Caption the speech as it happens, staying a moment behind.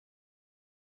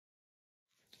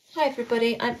Hi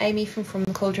everybody, I'm Amy from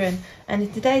the Cauldron, and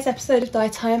in today's episode of Dye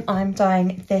Time I'm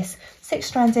dyeing this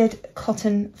 6-stranded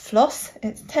cotton floss.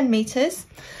 It's 10 meters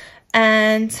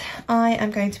and I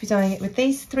am going to be dyeing it with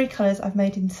these 3 colours I've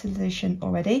made in solution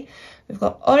already. We've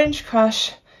got Orange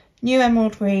Crush, New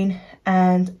Emerald Green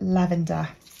and Lavender.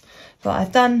 But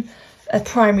I've done a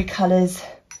primary colours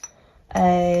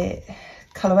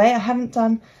colourway. I haven't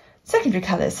done secondary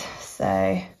colours,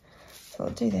 so I'll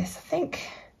do this. I think,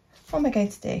 what am I going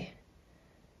to do?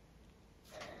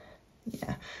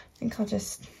 Yeah, I think I'll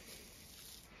just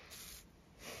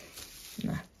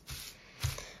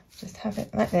have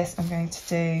it like this. I'm going to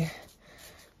do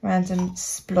random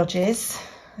splodges,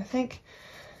 I think.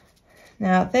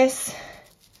 Now this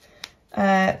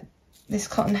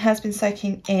cotton has been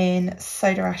soaking in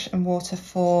soda ash and water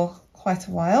for quite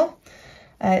a while.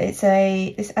 As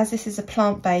this is a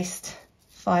plant-based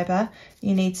fibre,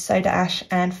 you need soda ash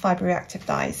and fibre reactive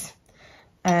dyes.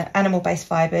 Animal-based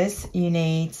fibres, you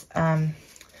need acid.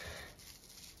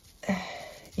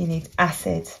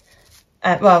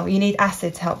 You need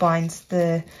acid to help bind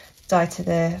the dye to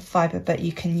the fibre, but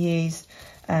you can use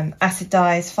acid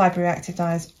dyes, fibre reactive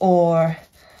dyes, or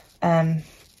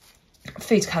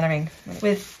food colouring.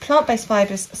 With plant-based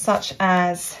fibres such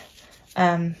as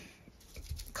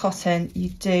cotton,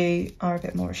 you are a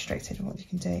bit more restricted in what you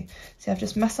can do. So I've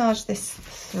just massaged this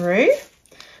through.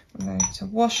 I'm going to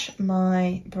wash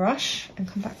my brush and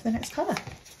come back for the next colour.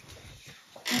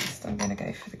 Next I'm going to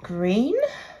go for the green,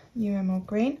 New Emerald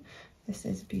Green. This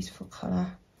is a beautiful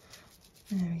colour.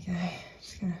 There we go.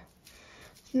 It's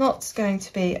not going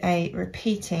to be a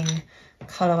repeating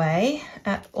colourway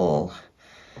at all.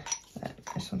 But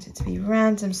I just want it to be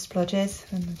random splodges,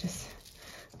 and I'll just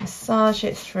massage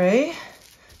it through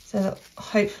so that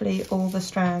hopefully all the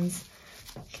strands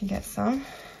can get some.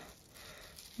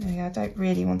 There we go. I don't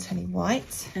really want any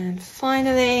white. And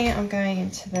finally, I'm going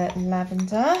into the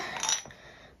lavender.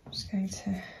 I'm just going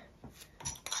to,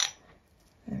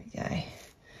 there we go. I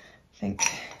think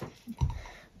I'm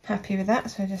happy with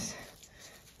that. So I just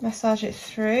massage it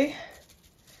through.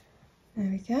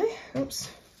 There we go. Oops.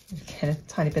 Get a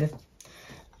tiny bit of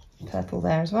purple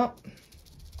there as well.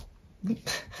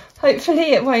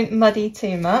 Hopefully it won't muddy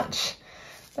too much,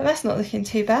 but that's not looking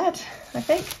too bad, I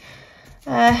think.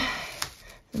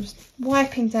 I'm just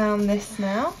wiping down this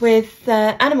now. With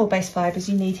animal-based fibres,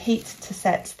 you need heat to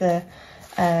set the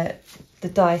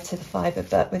dye to the fibre,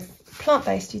 but with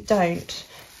plant-based, you don't.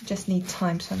 You just need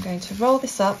time. So I'm going to roll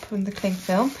this up with the cling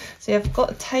film. So I've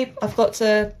got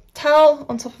a towel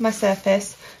on top of my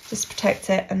surface just to protect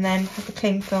it, and then have the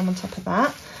cling film on top of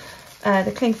that.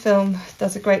 The cling film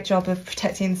does a great job of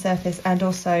protecting the surface, and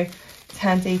also it's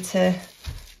handy to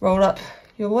roll up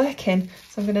your work in.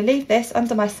 So I'm going to leave this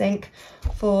under my sink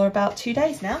for about 2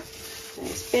 days now. And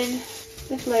it's been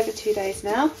a little over 2 days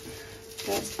now.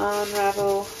 Let's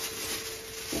unravel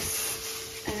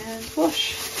this and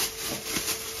wash.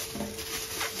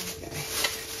 Okay.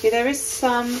 See, there is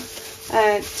some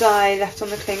dye left on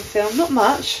the cling film, not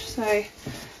much, so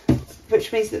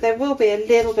which means that there will be a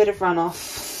little bit of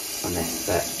runoff on this,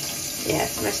 but yeah,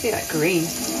 it's mostly like green.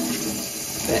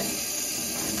 But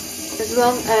as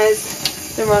long as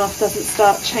the runoff doesn't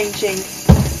start changing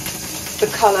the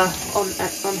colour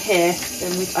on here,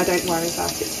 then I don't worry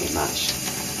about it too much.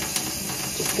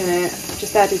 I've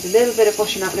just added a little bit of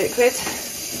washing up liquid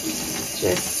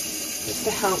just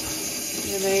to help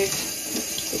remove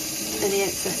any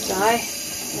excess dye,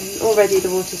 and already the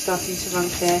water's starting to run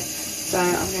clear, so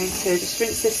I'm going to just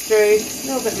rinse this through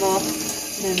a little bit more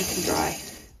and then we can dry.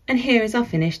 And here is our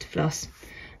finished floss.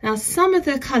 Now some of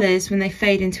the colours, when they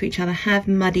fade into each other, have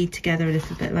muddied together a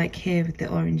little bit, like here with the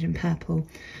orange and purple.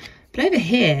 But over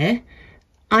here,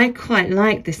 I quite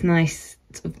like this nice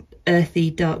sort of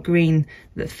earthy dark green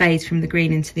that fades from the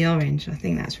green into the orange. I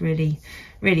think that's really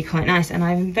quite nice, and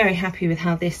I'm very happy with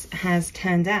how this has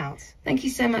turned out. Thank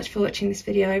you so much for watching this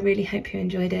video. I really hope you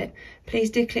enjoyed it. Please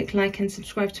do click like and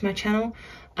subscribe to my channel.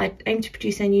 I aim to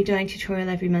produce a new dyeing tutorial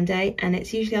every Monday, and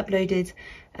it's usually uploaded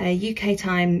UK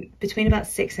time between about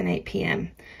 6 and 8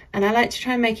 PM. And I like to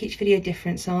try and make each video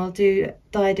different, so I'll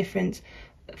dye a different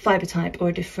fibre type, or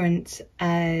a different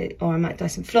or I might dye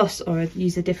some floss, or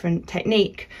use a different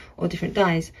technique or different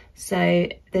dyes. So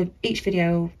each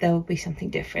video there will be something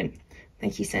different.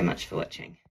 Thank you so much for watching.